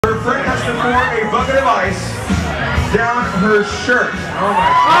Her friend has to pour a bucket of ice down her shirt. Oh my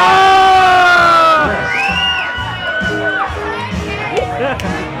God.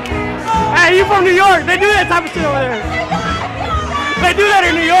 Hey, you from New York? They do that type of shit over there. They do that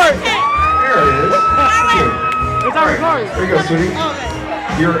in New York. There it is. It's our recording. There you go, sweetie.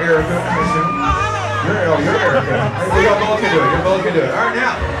 You're Erica, I assume. You're Erica. You both can do it. You both can do it. All right,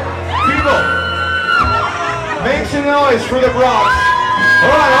 now, people, make some noise for the Bronx.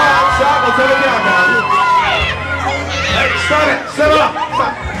 Hold on, stop. We'll tell the countdown. Hey, stop it. Stop up.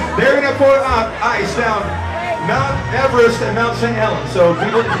 Stop. They're going to pour ice down Mount Everest and Mount St. Helens. So,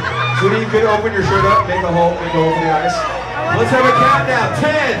 people, sweetie, you could open your shirt up, make a hole for the ice. Let's have a countdown.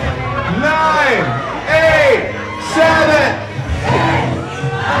 10, 9, 8, 7.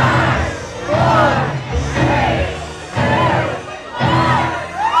 5, 4, 3, 2,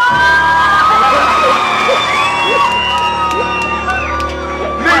 1.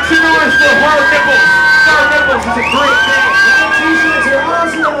 Make some noise for Hard Nipples. Hard Nipples is a great thing. T-shirts are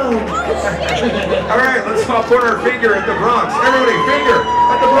awesome. All right, let's all point our finger at the Bronx. Everybody, finger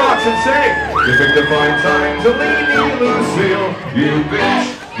at the Bronx and say, "You picked a fine time to leave me, Lucille. You bitch,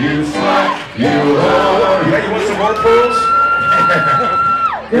 you slut, you whore." Yeah, you want some more pools?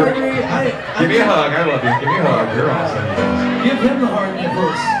 Gregory, give me a hug. I love you. Give me a hug. You're awesome. Give him the hard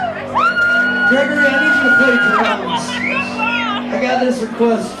nipples. Gregory, I need you to play drums. I got this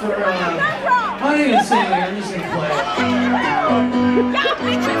request for, I'm not even singing, I'm just gonna play it.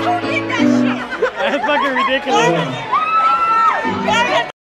 That's fucking ridiculous.